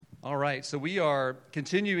All right, so we are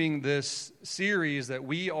continuing this series that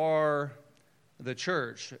we are the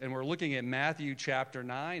church, and we're looking at Matthew chapter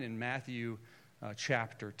 9 and Matthew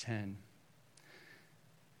chapter 10.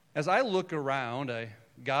 As I look around,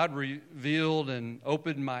 God revealed and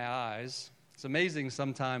opened my eyes. It's amazing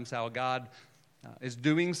sometimes how God is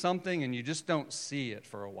doing something and you just don't see it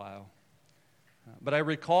for a while. But I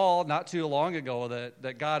recall not too long ago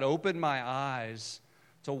that God opened my eyes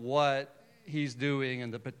to what He's doing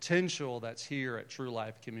and the potential that's here at True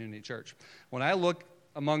Life Community Church. When I look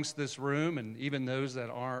amongst this room and even those that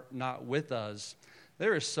are not with us,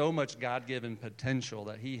 there is so much God-given potential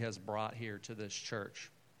that He has brought here to this church.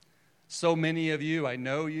 So many of you, I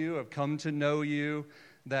know you, have come to know you,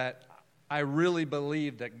 that I really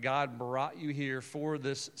believe that God brought you here for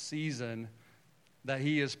this season that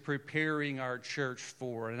He is preparing our church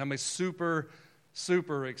for. And I'm super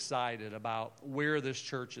excited about where this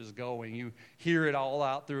church is going. You hear it all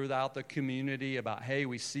out throughout the community about, hey,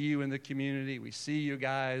 we see you in the community, we see you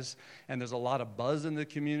guys, and there's a lot of buzz in the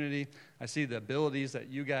community. I see the abilities that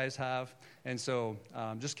you guys have, and so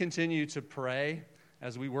just continue to pray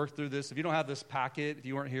as we work through this. If you don't have this packet, if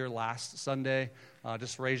you weren't here last Sunday,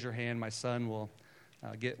 just raise your hand. My son will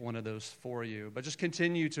get one of those for you. But just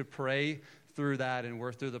continue to pray through that and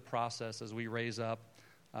work through the process as we raise up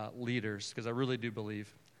leaders, because I really do believe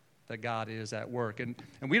that God is at work. And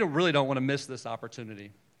we really don't want to miss this opportunity.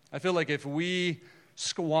 I feel like if we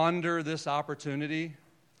squander this opportunity,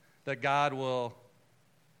 that God will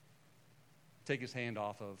take His hand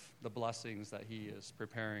off of the blessings that He is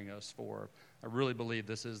preparing us for. I really believe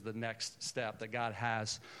this is the next step that God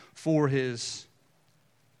has for His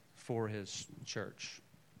church.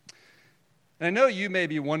 And I know you may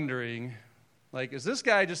be wondering, like, is this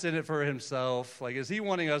guy just in it for himself? Like, is he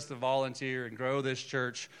wanting us to volunteer and grow this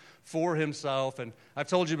church for himself? And I've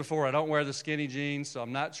told you before, I don't wear the skinny jeans, so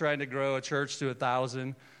I'm not trying to grow a church to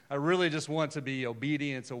 1,000. I really just want to be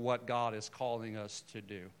obedient to what God is calling us to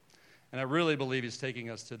do. And I really believe He's taking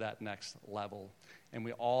us to that next level. And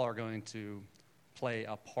we all are going to play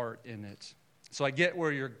a part in it. So I get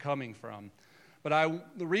where you're coming from. But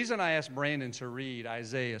the reason I asked Brandon to read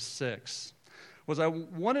Isaiah 6 was I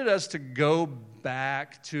wanted us to go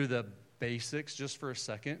back to the basics just for a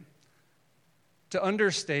second to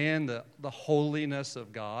understand the holiness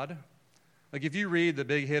of God. Like if you read the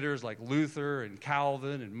big hitters like Luther and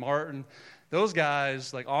Calvin and Martin, those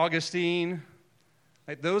guys, like Augustine,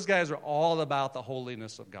 like those guys are all about the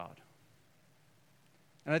holiness of God.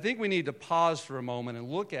 And I think we need to pause for a moment and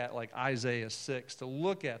look at like Isaiah 6 to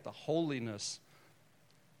look at the holiness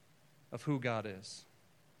of who God is.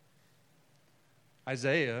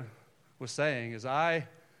 Isaiah was saying, as I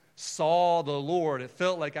saw the Lord, it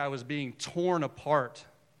felt like I was being torn apart.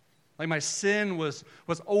 Like my sin was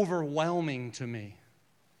overwhelming to me.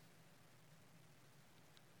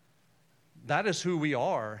 That is who we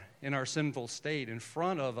are in our sinful state in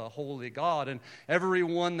front of a holy God. And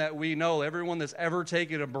everyone that we know, everyone that's ever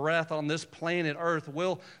taken a breath on this planet Earth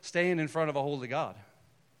will stand in front of a holy God.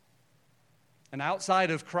 And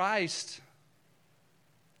outside of Christ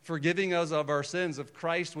forgiving us of our sins, of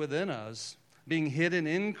Christ within us, being hidden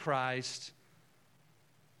in Christ,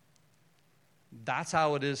 that's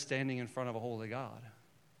how it is standing in front of a holy God.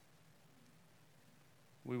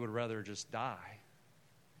 We would rather just die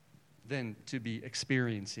than to be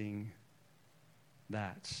experiencing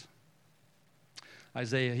that.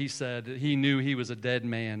 Isaiah, he said he knew he was a dead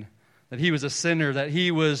man, that he was a sinner, that he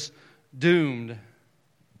was doomed.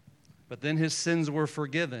 But then his sins were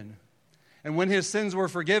forgiven. And when his sins were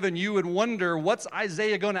forgiven, you would wonder, what's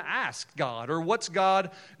Isaiah going to ask God? Or what's God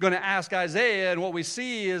going to ask Isaiah? And what we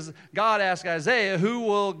see is God asked Isaiah, who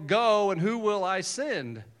will go and who will I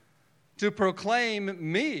send to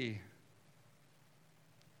proclaim me?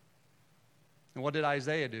 And what did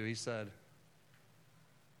Isaiah do? He said,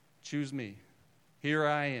 choose me. Here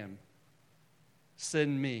I am.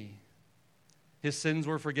 Send me. His sins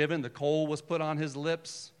were forgiven. The coal was put on his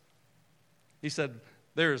lips. He said,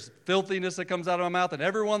 there's filthiness that comes out of my mouth, and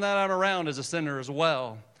everyone that I'm around is a sinner as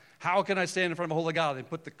well. How can I stand in front of a holy God? They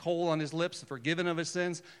put the coal on his lips, forgiven of his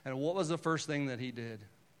sins. And what was the first thing that he did?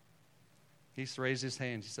 He raised his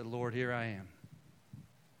hands. He said, Lord, here I am.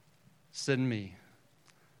 Send me.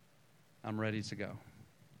 I'm ready to go.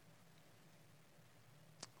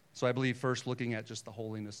 So I believe first looking at just the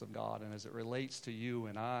holiness of God and as it relates to you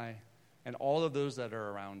and I and all of those that are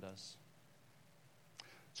around us.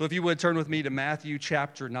 So if you would turn with me to Matthew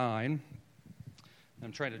chapter 9.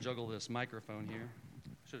 I'm trying to juggle this microphone here.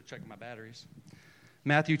 Should have checked my batteries.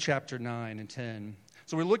 Matthew chapter 9 and 10.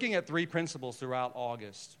 So we're looking at three principles throughout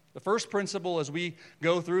August. The first principle as we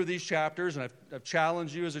go through these chapters, and I've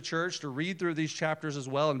challenged you as a church to read through these chapters as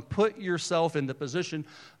well and put yourself in the position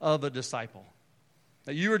of a disciple.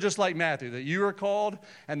 That you are just like Matthew, that you are called,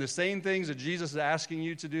 and the same things that Jesus is asking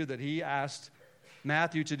you to do that he asked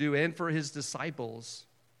Matthew to do and for his disciples.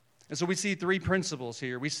 And so we see three principles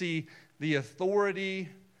here. We see the authority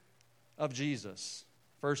of Jesus,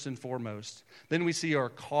 first and foremost. Then we see our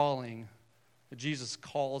calling that Jesus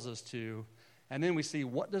calls us to. And then we see,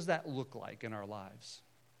 what does that look like in our lives?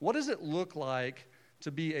 What does it look like to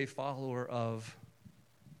be a follower of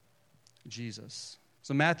Jesus?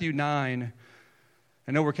 So Matthew 9,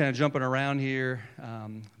 I know we're kind of jumping around here,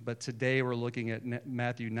 but today we're looking at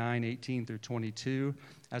Matthew 9, 18 through 22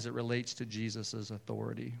 as it relates to Jesus'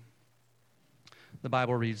 authority. The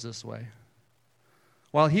Bible reads this way.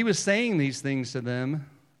 While he was saying these things to them,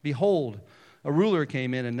 behold, a ruler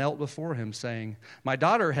came in and knelt before him, saying, "My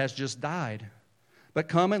daughter has just died, but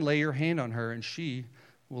come and lay your hand on her, and she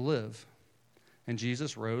will live." And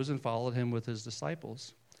Jesus rose and followed him with his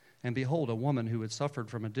disciples. And behold, a woman who had suffered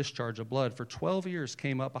from a discharge of blood for 12 years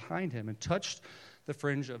came up behind him and touched the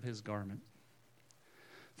fringe of his garment.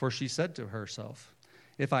 For she said to herself,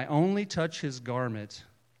 "If I only touch his garment,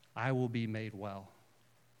 I will be made well."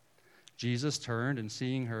 Jesus turned, and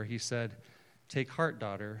seeing her, he said, "Take heart,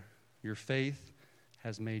 daughter, your faith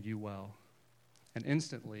has made you well." And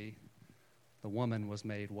instantly, the woman was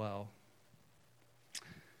made well.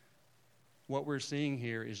 What we're seeing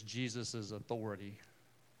here is Jesus' authority,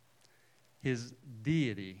 his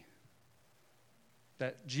deity,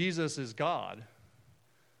 that Jesus is God.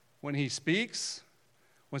 When he speaks,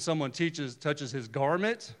 when someone touches his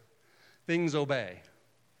garment, things obey.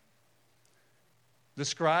 The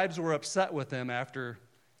scribes were upset with him after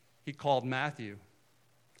he called Matthew,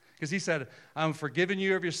 because he said, "I'm forgiving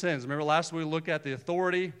you of your sins." Remember last week we looked at the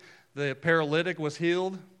authority. The paralytic was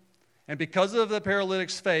healed. And because of the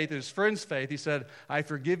paralytic's faith, his friend's faith, he said, "I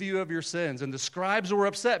forgive you of your sins." And the scribes were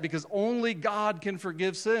upset because only God can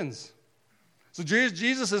forgive sins. So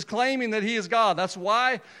Jesus is claiming that he is God. That's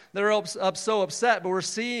why they're so upset. But we're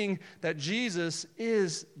seeing that Jesus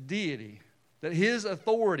is deity, that his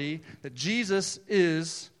authority, that Jesus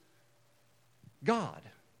is God.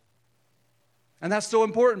 And that's so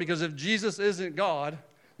important because if Jesus isn't God,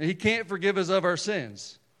 then he can't forgive us of our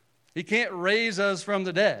sins. He can't raise us from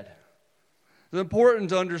the dead. It's important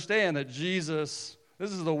to understand that Jesus,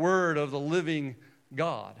 this is the word of the living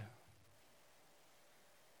God.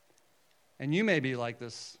 And you may be like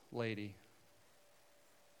this lady.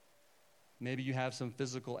 Maybe you have some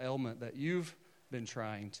physical ailment that you've been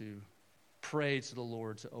trying to pray to the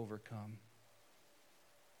Lord to overcome.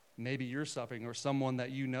 Maybe you're suffering, or someone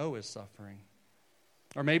that you know is suffering.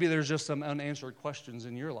 Or maybe there's just some unanswered questions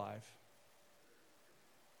in your life.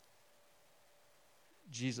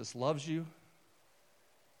 Jesus loves you.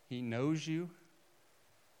 He knows you.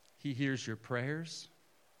 He hears your prayers.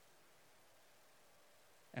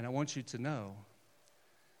 And I want you to know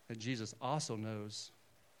that Jesus also knows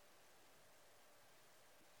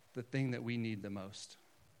the thing that we need the most,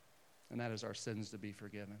 and that is our sins to be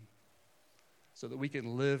forgiven, so that we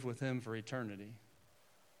can live with him for eternity.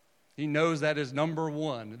 He knows that is number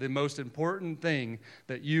one, the most important thing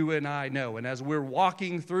that you and I know. And as we're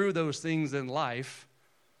walking through those things in life,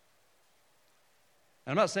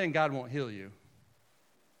 and I'm not saying God won't heal you.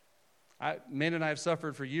 Men and I have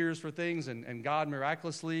suffered for years for things, and God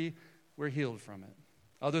miraculously, we're healed from it.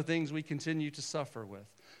 Other things we continue to suffer with.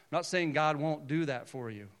 I'm not saying God won't do that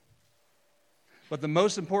for you. But the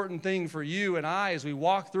most important thing for you and I as we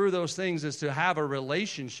walk through those things is to have a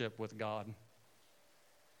relationship with God.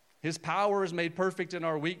 His power is made perfect in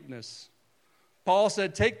our weakness. Paul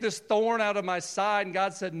said, "Take this thorn out of my side," and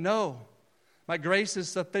God said, "No, my grace is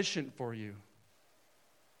sufficient for you.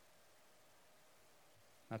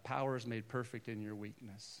 My power is made perfect in your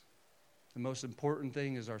weakness." The most important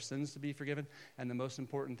thing is our sins to be forgiven, and the most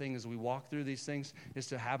important thing as we walk through these things is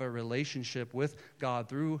to have a relationship with God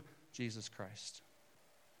through Jesus Christ.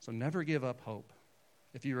 So never give up hope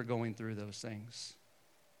if you are going through those things.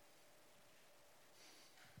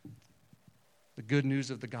 The good news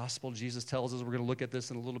of the gospel, Jesus tells us, we're going to look at this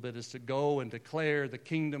in a little bit, is to go and declare the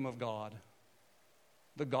kingdom of God.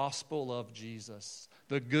 The gospel of Jesus.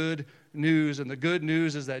 The good news. And the good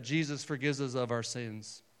news is that Jesus forgives us of our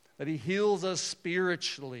sins. That he heals us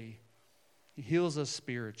spiritually. He heals us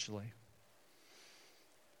spiritually.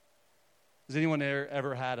 Has anyone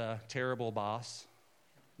ever had a terrible boss?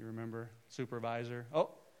 You remember? Supervisor? Oh,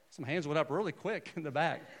 some hands went up really quick in the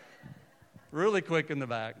back. Really quick in the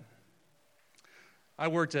back. I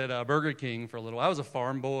worked at Burger King for a little. I was a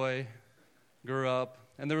farm boy, grew up,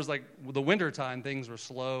 And there was like the wintertime, things were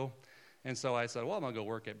slow. And so I said, well, I'm going to go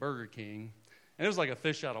work at Burger King. And it was like a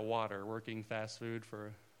fish out of water, working fast food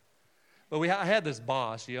for. But I had this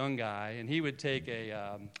boss, a young guy, and he would take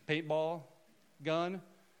a paintball gun,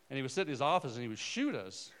 and he would sit in his office, and he would shoot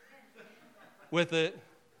us with it.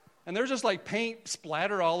 And there was just like paint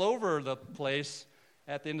splatter all over the place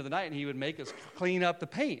at the end of the night, and he would make us clean up the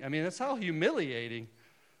paint. I mean, that's how humiliating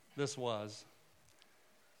this was.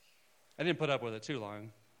 I didn't put up with it too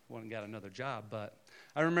long. Went and got another job. But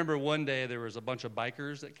I remember one day there was a bunch of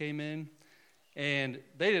bikers that came in, and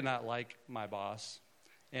they did not like my boss.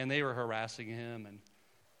 And they were harassing him and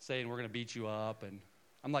saying, we're going to beat you up. And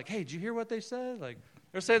I'm like, hey, did you hear what they said? Like,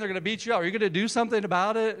 they're saying they're going to beat you up. Are you going to do something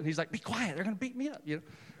about it? And he's like, be quiet. They're going to beat me up.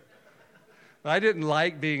 But I didn't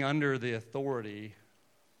like being under the authority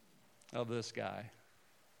of this guy.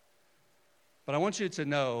 But I want you to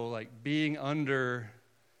know, like, being under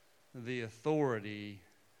the authority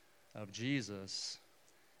of Jesus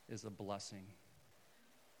is a blessing.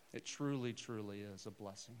 It truly, truly is a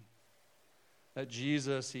blessing. That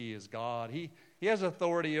Jesus, he is God. He has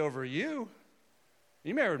authority over you.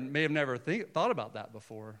 You may have never thought about that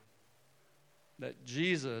before. That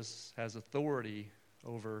Jesus has authority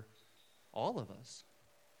over all of us.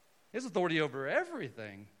 He has authority over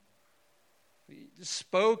everything. He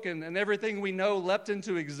spoke and everything we know leapt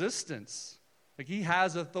into existence. Like he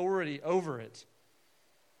has authority over it.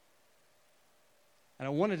 And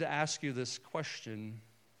I wanted to ask you this question.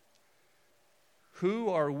 Who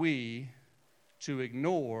are we to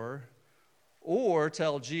ignore or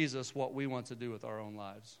tell Jesus what we want to do with our own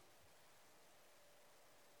lives?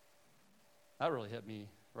 That really hit me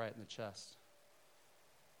right in the chest.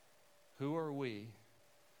 Who are we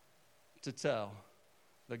to tell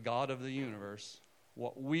the God of the universe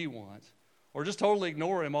what we want, or just totally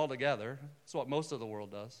ignore him altogether? That's what most of the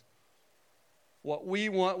world does. What we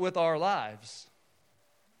want with our lives.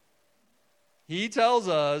 He tells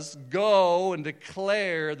us, go and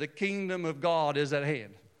declare the kingdom of God is at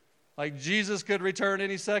hand. Like Jesus could return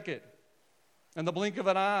any second in the blink of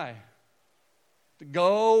an eye. To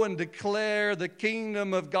go and declare the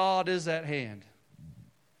kingdom of God is at hand.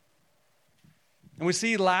 And we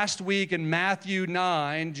see last week in Matthew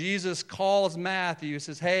 9, Jesus calls Matthew. He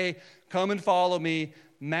says, hey, come and follow me.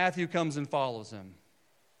 Matthew comes and follows him.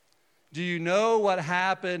 Do you know what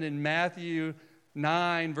happened in Matthew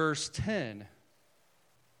 9, verse 10?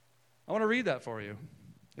 I want to read that for you.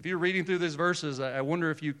 If you're reading through these verses, I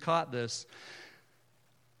wonder if you caught this.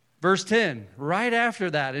 Verse 10, right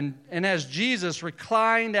after that, and as Jesus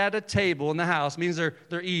reclined at a table in the house, means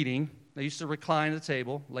they're eating. They used to recline at the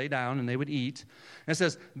table, lay down, and they would eat. And it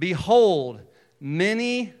says, behold,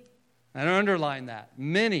 many, and I underline that,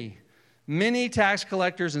 many tax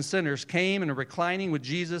collectors and sinners came and were reclining with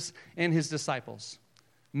Jesus and his disciples.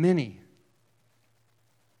 Many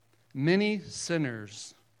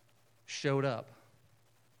sinners showed up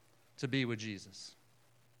to be with Jesus.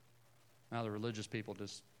 Now the religious people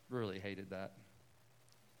just really hated that.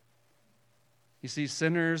 You see,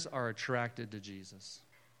 sinners are attracted to Jesus.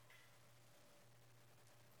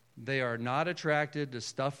 They are not attracted to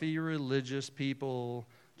stuffy religious people,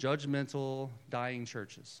 judgmental, dying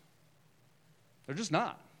churches. They're just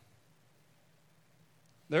not.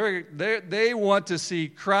 They want to see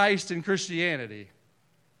Christ in Christianity,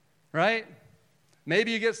 right?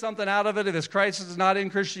 Maybe you get something out of it if Christ is not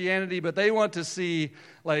in Christianity, but they want to see,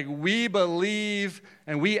 like, we believe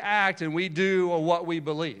and we act and we do what we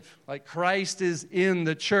believe. Like, Christ is in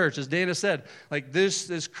the church. As Dana said, like,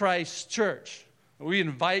 this is Christ's church. We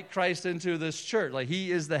invite Christ into this church. Like,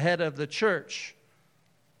 he is the head of the church.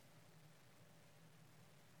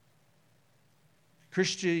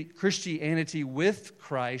 Christianity with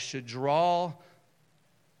Christ should draw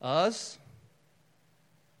us.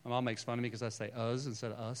 My mom makes fun of me because I say us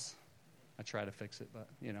instead of us. I try to fix it, but,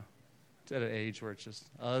 it's at an age where it's just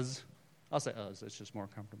us. I'll say us. It's just more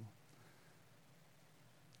comfortable.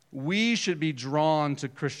 We should be drawn to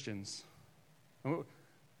Christians.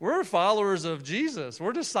 We're followers of Jesus.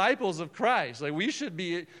 We're disciples of Christ. Like, we should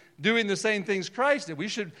be doing the same things Christ did. We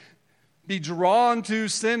should be drawn to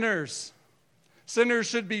sinners. Sinners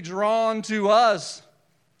should be drawn to us.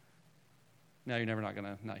 Now you're never not going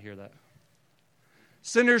to not hear that.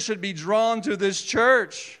 Sinners should be drawn to this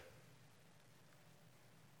church.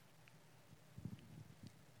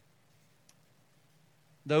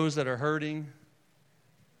 Those that are hurting,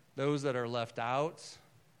 those that are left out,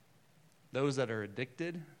 those that are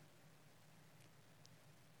addicted,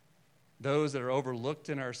 those that are overlooked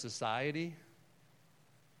in our society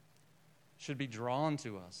should be drawn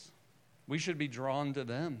to us. We should be drawn to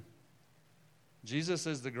them. Jesus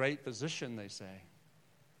is the great physician, they say.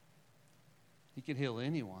 He can heal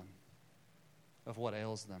anyone of what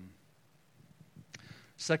ails them.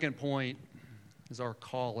 Second point is our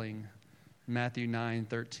calling, Matthew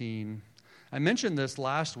 9:13. I mentioned this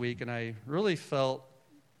last week, and I really felt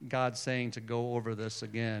God saying to go over this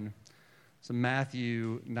again. So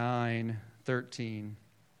Matthew 9:13.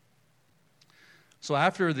 So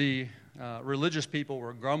after the religious people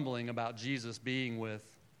were grumbling about Jesus being with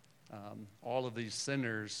all of these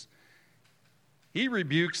sinners, he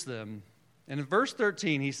rebukes them. And in verse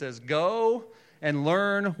 13, he says, "Go and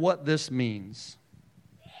learn what this means."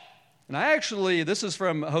 And this is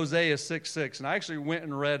from Hosea 6:6, and I actually went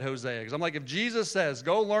and read Hosea, because I'm like, if Jesus says,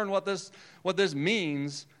 go learn what this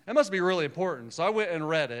means, that must be really important. So I went and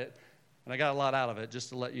read it, and I got a lot out of it, just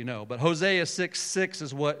to let you know. But Hosea 6:6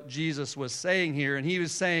 is what Jesus was saying here, and he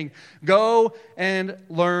was saying, go and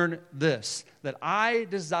learn this, that I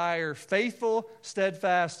desire faithful,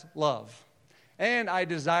 steadfast love, and I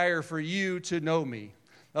desire for you to know me.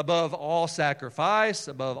 Above all sacrifice,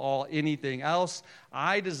 above all anything else,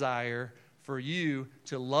 I desire for you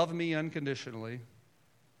to love me unconditionally,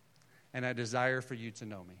 and I desire for you to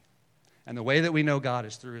know me. And the way that we know God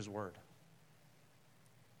is through His Word.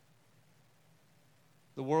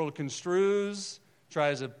 The world construes,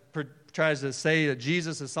 tries to say that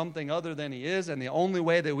Jesus is something other than He is, and the only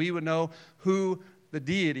way that we would know who the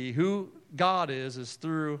deity, who God is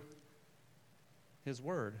through His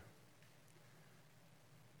Word.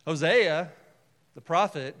 Hosea, the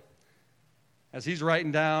prophet, as he's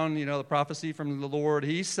writing down, the prophecy from the Lord,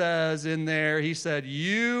 he says in there, he's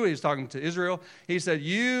talking to Israel, he said,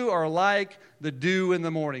 you are like the dew in the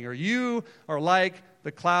morning, or you are like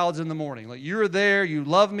the clouds in the morning. Like you're there, you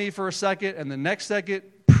love me for a second, and the next second,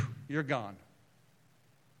 you're gone.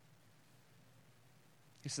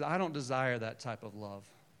 He said, I don't desire that type of love.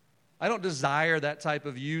 I don't desire that type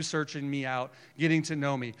of you searching me out, getting to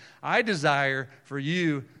know me. I desire for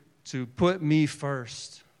you to put me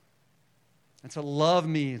first and to love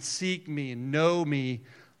me and seek me and know me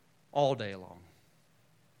all day long.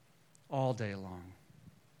 All day long.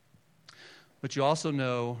 But you also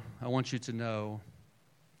know, I want you to know,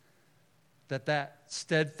 that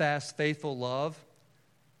steadfast, faithful love,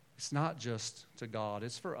 it's not just to God,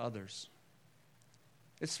 it's for others.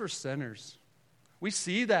 It's for sinners. We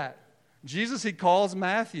see that. Jesus, he calls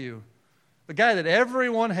Matthew, the guy that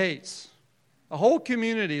everyone hates. The whole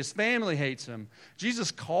community, his family hates him.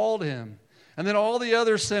 Jesus called him. And then all the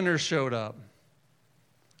other sinners showed up.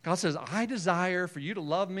 God says, I desire for you to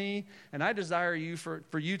love me, and I desire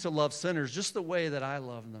for you to love sinners just the way that I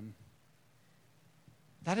love them.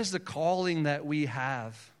 That is the calling that we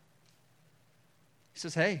have. He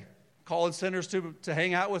says, hey, calling sinners to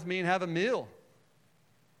hang out with me and have a meal.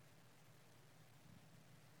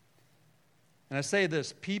 And I say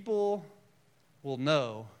this, people will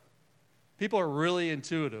know. People are really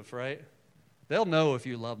intuitive, right? They'll know if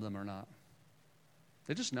you love them or not.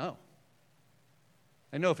 They just know.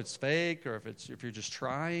 They know if it's fake or if you're just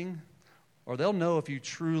trying, or they'll know if you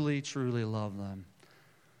truly, truly love them.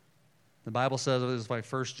 The Bible says, this is by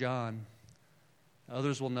 1 John,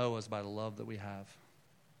 others will know us by the love that we have.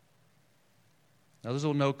 Others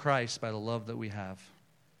will know Christ by the love that we have.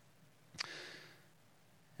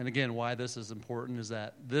 And again, why this is important is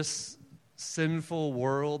that this sinful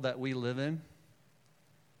world that we live in,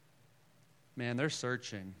 man, they're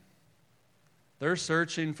searching. They're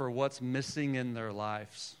searching for what's missing in their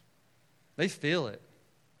lives. They feel it.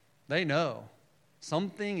 They know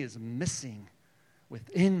something is missing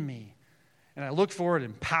within me. And I look for it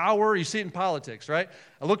in power. You see it in politics, right?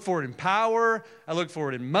 I look for it in power. I look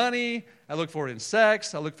for it in money. I look for it in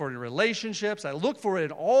sex. I look for it in relationships. I look for it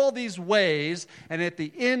in all these ways. And at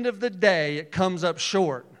the end of the day, it comes up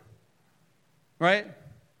short. Right?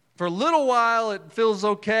 For a little while, it feels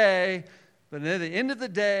okay. But at the end of the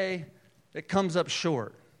day, it comes up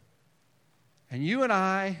short. And you and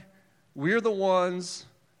I, we're the ones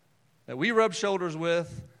that we rub shoulders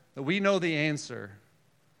with, that we know the answer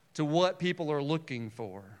to what people are looking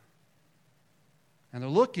for. And they're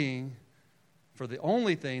looking for the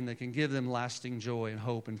only thing that can give them lasting joy and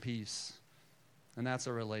hope and peace. And that's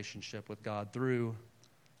a relationship with God through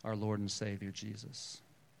our Lord and Savior, Jesus.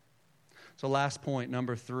 So last point,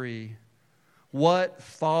 number 3, what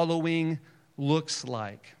following looks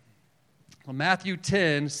like. Well, Matthew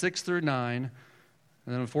 10, 6 through 9,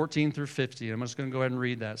 and then 14 through 50. I'm just going to go ahead and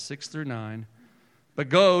read that, 6 through 9. But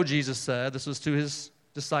go, Jesus said, this was to his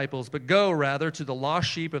disciples, but go rather to the lost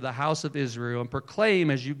sheep of the house of Israel and proclaim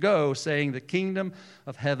as you go, saying the kingdom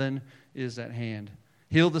of heaven is at hand.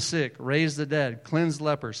 Heal the sick, raise the dead, cleanse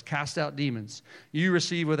lepers, cast out demons. You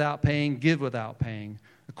receive without paying, give without paying.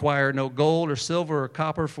 Acquire no gold or silver or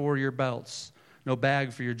copper for your belts, no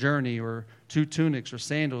bag for your journey, or 2 tunics, or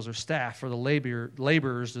sandals, or staff, for the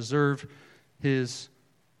laborers deserve his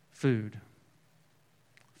food.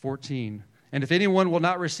 14. And if anyone will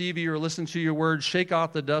not receive you or listen to your words, shake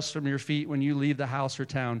off the dust from your feet when you leave the house or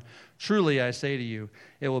town. Truly, I say to you,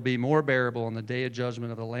 it will be more bearable on the day of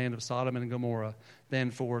judgment of the land of Sodom and Gomorrah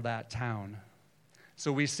than for that town.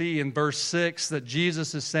 So we see in verse 6 that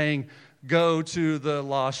Jesus is saying, go to the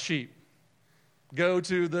lost sheep. Go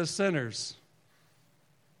to the sinners.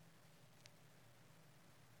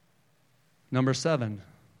 Number 7,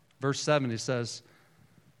 verse 7, he says,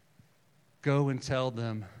 go and tell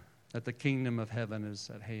them that the kingdom of heaven is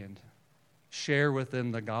at hand. Share with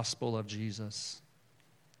them the gospel of Jesus.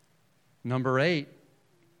 Number 8,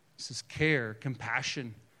 this is care,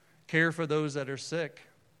 compassion. Care for those that are sick.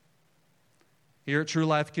 Here at True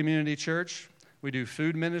Life Community Church, we do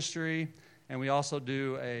food ministry, and we also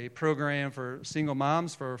do a program for single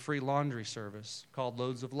moms for a free laundry service called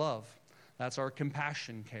Loads of Love. That's our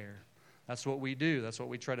compassion care. That's what we do. That's what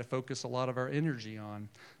we try to focus a lot of our energy on,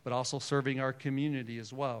 but also serving our community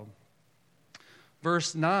as well.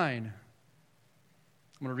 Verse 9.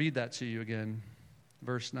 I'm going to read that to you again.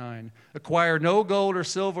 Verse 9. Acquire no gold or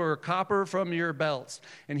silver or copper from your belts.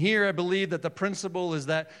 And here I believe that the principle is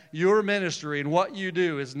that your ministry and what you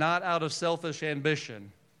do is not out of selfish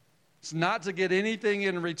ambition. It's not to get anything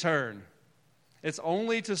in return. It's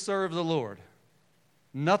only to serve the Lord.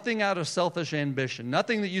 Nothing out of selfish ambition.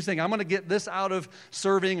 Nothing that you think, I'm going to get this out of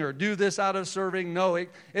serving or do this out of serving. No,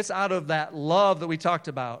 it's out of that love that we talked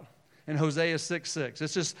about in Hosea 6:6.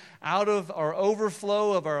 It's just out of our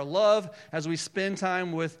overflow of our love as we spend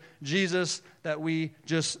time with Jesus that we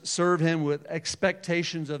just serve him with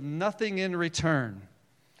expectations of nothing in return.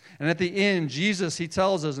 And at the end, Jesus, he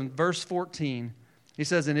tells us in verse 14, he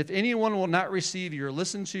says, and if anyone will not receive you or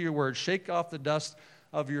listen to your words, shake off the dust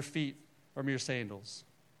of your feet from your sandals.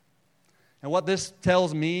 And what this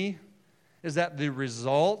tells me is that the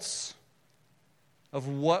results of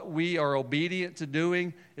what we are obedient to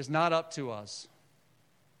doing is not up to us.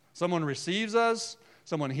 Someone receives us,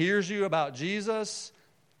 someone hears you about Jesus,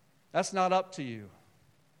 that's not up to you.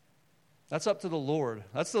 That's up to the Lord.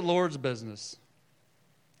 That's the Lord's business.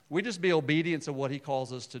 We just be obedient to what he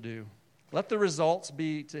calls us to do. Let the results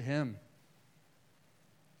be to him.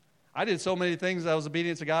 I did so many things that I was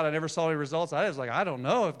obedient to God, I never saw any results. I was like, I don't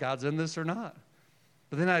know if God's in this or not.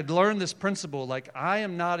 But then I learned this principle, like I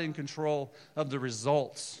am not in control of the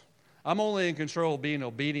results. I'm only in control of being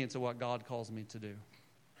obedient to what God calls me to do.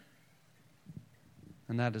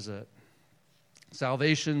 And that is it.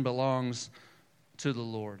 Salvation belongs to the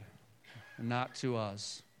Lord and not to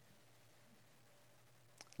us.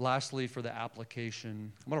 Lastly, for the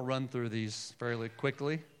application, I'm going to run through these fairly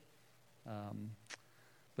quickly.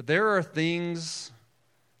 But there are things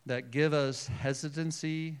that give us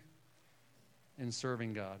hesitancy in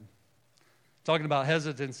serving God. Talking about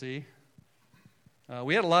hesitancy,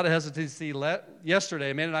 we had a lot of hesitancy yesterday.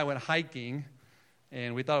 Amanda and I went hiking,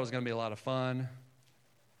 and we thought it was going to be a lot of fun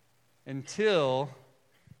until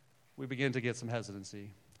we began to get some hesitancy.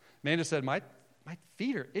 Amanda said, my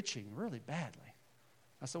feet are itching really badly.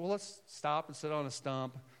 I said, well, let's stop and sit on a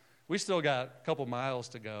stump. We still got a couple miles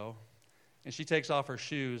to go. And she takes off her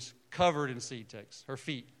shoes covered in seed ticks. Her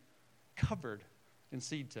feet covered in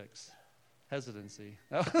seed ticks. Hesitancy.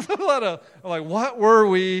 That was a lot of, I'm like, what were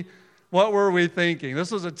we thinking?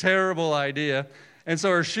 This was a terrible idea. And so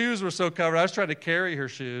her shoes were so covered, I was trying to carry her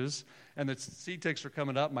shoes, and the seed ticks were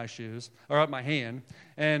coming up my shoes, or up my hand.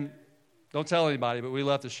 And don't tell anybody, but we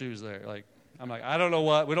left the shoes there. I'm like, I don't know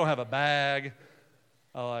what, we don't have a bag.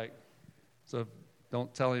 So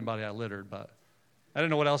don't tell anybody I littered, but I didn't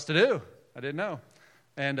know what else to do. I didn't know.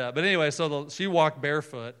 And but anyway, so she walked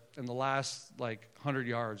barefoot, and the last 100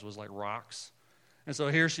 yards was rocks. And so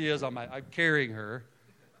here she is, I'm carrying her.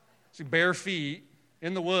 She's bare feet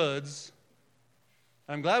in the woods.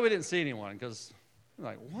 I'm glad we didn't see anyone, because I'm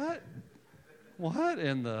like, what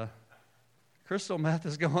in the crystal meth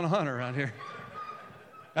is going on around here?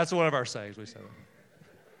 That's one of our sayings, we said it.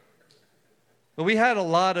 But we had a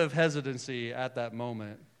lot of hesitancy at that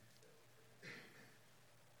moment.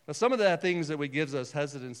 But some of the things that gives us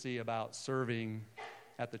hesitancy about serving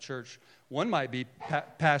at the church, one might be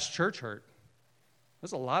past church hurt.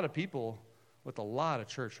 There's a lot of people with a lot of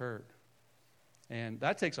church hurt. And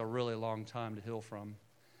that takes a really long time to heal from.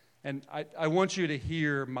 And I want you to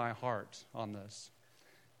hear my heart on this.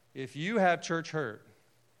 If you have church hurt,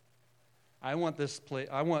 I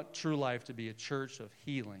want True Life to be a church of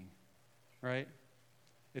healing. Right?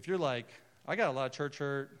 If you're like, I got a lot of church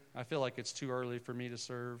hurt, I feel like it's too early for me to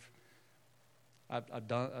serve. I've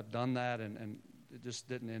done that, and it just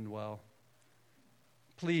didn't end well.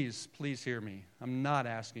 please hear me. I'm not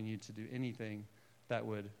asking you to do anything that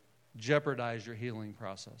would jeopardize your healing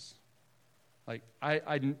process. Like,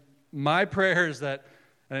 my prayer is that,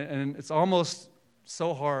 and it's almost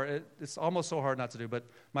so hard, it's almost so hard not to do, but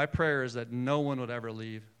my prayer is that no one would ever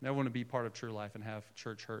leave, no one would be part of True Life and have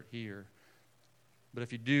church hurt here. But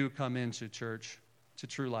if you do come into church, to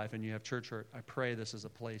True Life, and you have church hurt, I pray this is a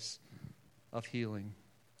place of healing.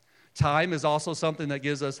 Time is also something that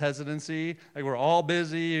gives us hesitancy. Like, we're all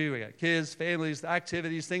busy, we got kids, families,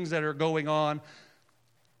 activities, things that are going on.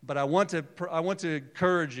 But I want to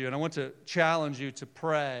encourage you, and I want to challenge you to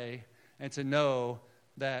pray and to know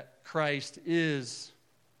that Christ has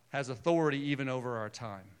authority even over our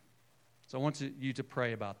time. So I want you to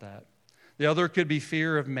pray about that. The other could be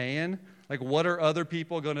fear of man. Like, what are other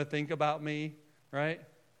people going to think about me, right?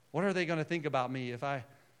 What are they going to think about me if I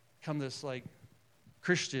become this, like,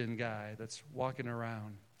 Christian guy that's walking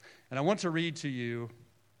around? And I want to read to you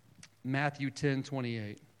Matthew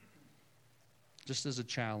 10:28, just as a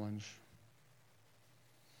challenge.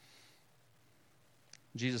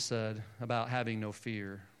 Jesus said about having no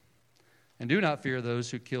fear. And do not fear those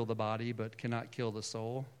who kill the body, but cannot kill the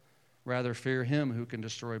soul. Rather, fear him who can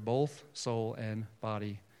destroy both soul and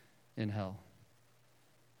body in hell.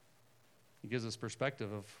 He gives us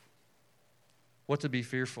perspective of what to be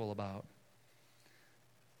fearful about.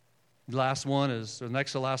 The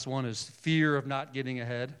next to last one is fear of not getting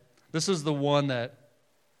ahead. This is the one that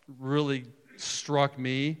really struck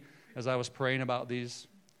me as I was praying about these.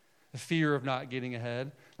 The fear of not getting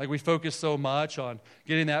ahead. Like, we focus so much on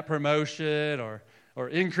getting that promotion or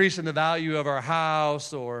increasing the value of our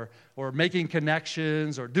house or making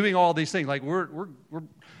connections or doing all these things. Like, we're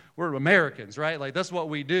Americans, right? Like, that's what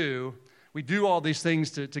we do. We do all these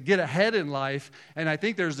things to get ahead in life. And I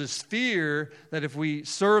think there's this fear that if we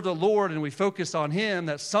serve the Lord and we focus on Him,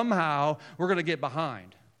 that somehow we're going to get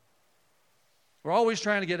behind. We're always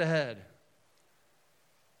trying to get ahead.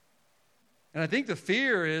 And I think the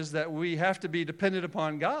fear is that we have to be dependent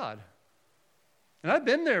upon God. And I've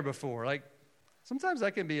been there before. Like, sometimes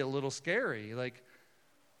that can be a little scary. Like,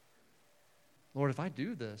 Lord, if I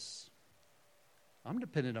do this, I'm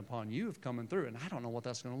dependent upon you of coming through, and I don't know what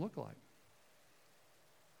that's going to look like.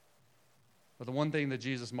 But the one thing that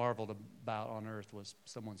Jesus marveled about on earth was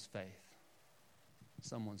someone's faith.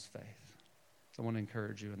 Someone's faith. So I want to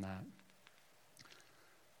encourage you in that.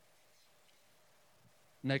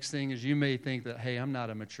 Next thing is, you may think that, hey, I'm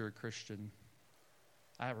not a mature Christian.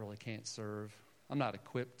 I really can't serve. I'm not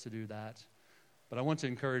equipped to do that. But I want to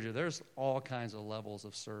encourage you, there's all kinds of levels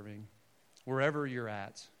of serving. Wherever you're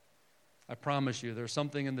at, I promise you, there's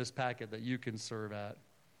something in this packet that you can serve at.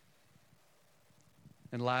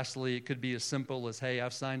 And lastly, it could be as simple as, hey,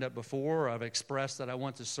 I've signed up before, or I've expressed that I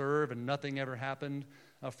want to serve, and nothing ever happened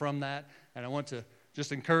from that. And I want to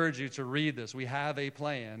just encourage you to read this. We have a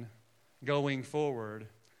plan going forward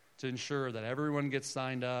to ensure that everyone gets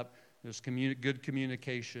signed up, there's good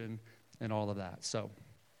communication, and all of that. So,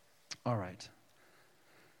 all right.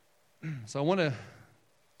 So I want to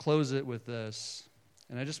close it with this,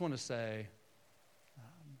 and I just want to say,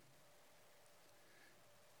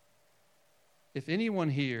 if anyone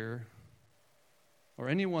here, or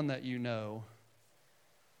anyone that you know,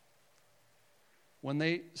 when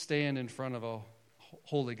they stand in front of a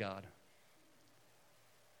holy God,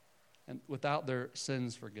 and without their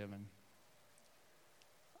sins forgiven,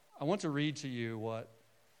 I want to read to you what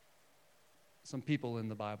some people in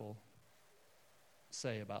the Bible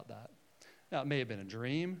say about that. Now, it may have been a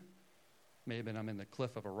dream. It may have been I'm in the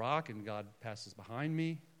cliff of a rock and God passes behind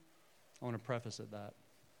me. I want to preface it that.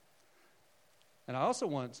 And I also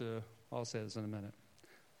want to, I'll say this in a minute,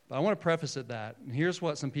 but I want to preface it that, and here's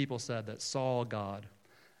what some people said that saw God.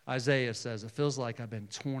 Isaiah says, it feels like I've been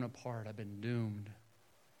torn apart, I've been doomed.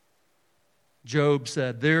 Job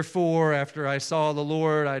said, therefore, after I saw the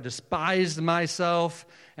Lord, I despised myself,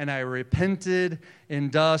 and I repented in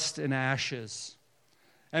dust and ashes.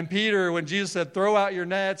 And Peter, when Jesus said, throw out your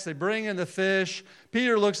nets, they bring in the fish,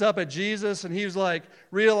 Peter looks up at Jesus, and he's like,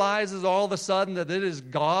 realizes all of a sudden that it is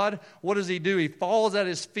God. What does he do? He falls at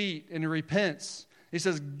his feet and he repents. He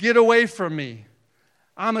says, get away from me.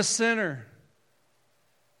 I'm a sinner.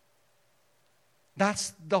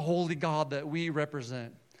 That's the holy God that we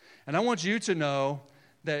represent. And I want you to know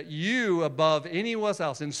that you, above anyone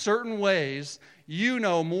else, in certain ways, you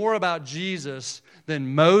know more about Jesus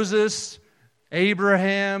than Moses,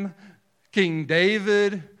 Abraham, King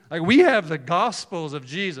David. Like, we have the Gospels of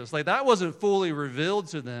Jesus. Like, that wasn't fully revealed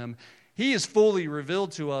to them. He is fully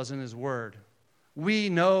revealed to us in His Word. We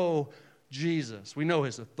know Jesus. We know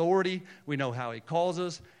his authority. We know how he calls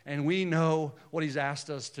us. And we know what he's asked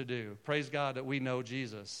us to do. Praise God that we know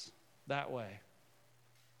Jesus that way.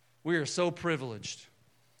 We are so privileged.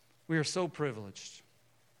 We are so privileged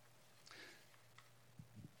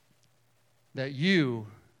that you,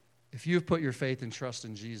 if you've put your faith and trust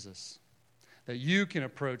in Jesus, that you can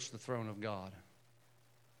approach the throne of God.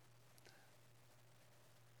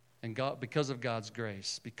 And God, because of God's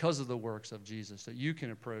grace, because of the works of Jesus, that you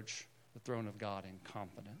can approach the throne of God in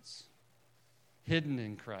confidence, hidden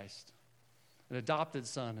in Christ, an adopted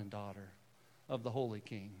son and daughter of the Holy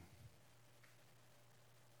King.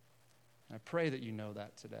 I pray that you know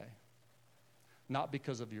that today, not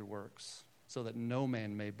because of your works, so that no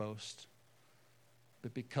man may boast,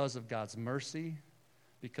 but because of God's mercy,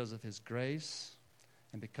 because of his grace,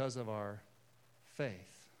 and because of our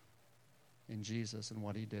faith in Jesus and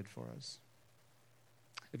what he did for us.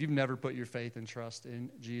 If you've never put your faith and trust in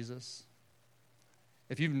Jesus,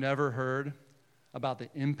 if you've never heard about the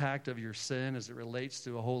impact of your sin as it relates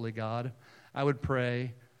to a holy God, I would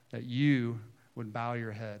pray that you would bow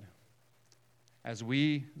your head. As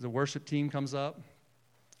the worship team comes up,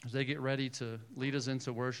 as they get ready to lead us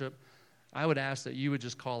into worship, I would ask that you would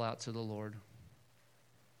just call out to the Lord.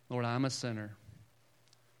 Lord, I'm a sinner.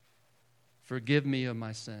 Forgive me of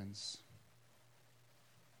my sins.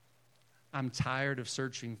 I'm tired of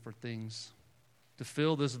searching for things to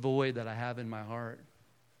fill this void that I have in my heart.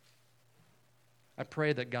 I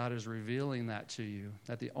pray that God is revealing that to you,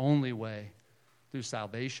 that the only way through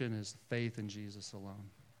salvation is faith in Jesus alone.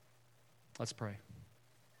 Let's pray.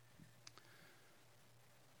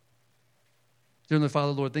 Dear Heavenly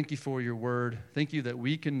Father, Lord, thank you for your word. Thank you that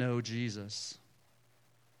we can know Jesus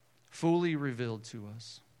fully revealed to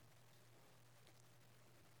us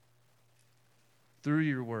through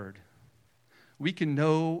your word. We can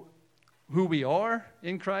know who we are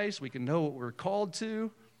in Christ. We can know what we're called to.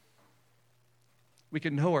 We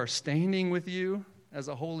can know our standing with you as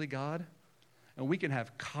a holy God. And we can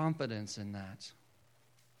have confidence in that.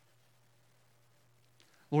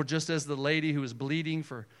 Lord, just as the lady who was bleeding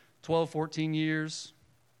for 12, 14 years,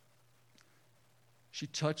 she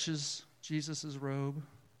touches Jesus' robe.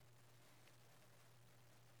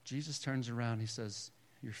 Jesus turns around. He says,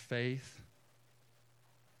 your faith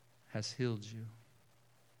has healed you.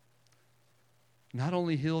 Not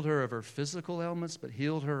only healed her of her physical ailments, but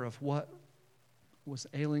healed her of what was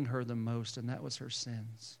ailing her the most, and that was her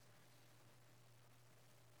sins.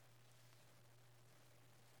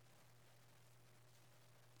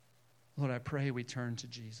 Lord, I pray we turn to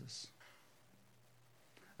Jesus.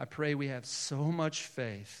 I pray we have so much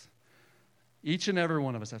faith. Each and every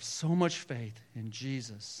one of us have so much faith in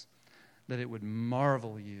Jesus that it would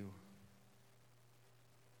marvel you.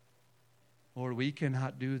 Lord, we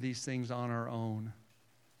cannot do these things on our own.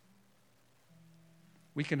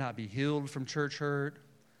 We cannot be healed from church hurt.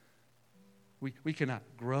 We cannot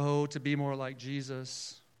grow to be more like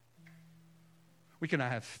Jesus. We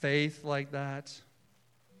cannot have faith like that.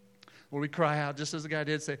 Lord, we cry out just as the guy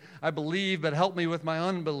did, say, I believe, but help me with my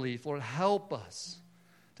unbelief. Lord, help us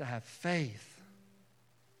to have faith.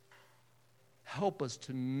 Help us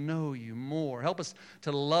to know you more. Help us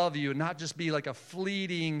to love you and not just be like a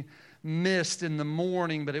fleeting mist in the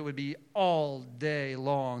morning, but it would be all day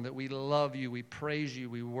long that we love you, we praise you,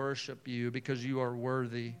 we worship you because you are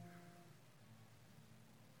worthy.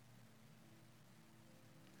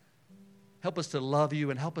 Help us to love you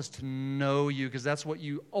and help us to know you, because that's what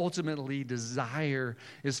you ultimately desire,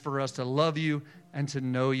 is for us to love you and to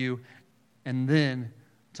know you and then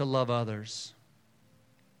to love others.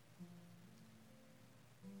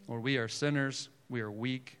 Lord, we are sinners. We are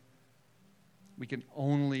weak. We can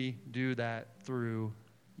only do that through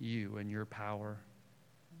you and your power.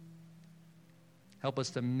 Help us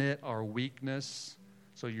to admit our weakness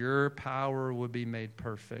so your power would be made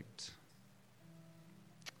perfect.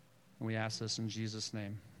 And we ask this in Jesus'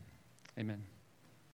 name. Amen.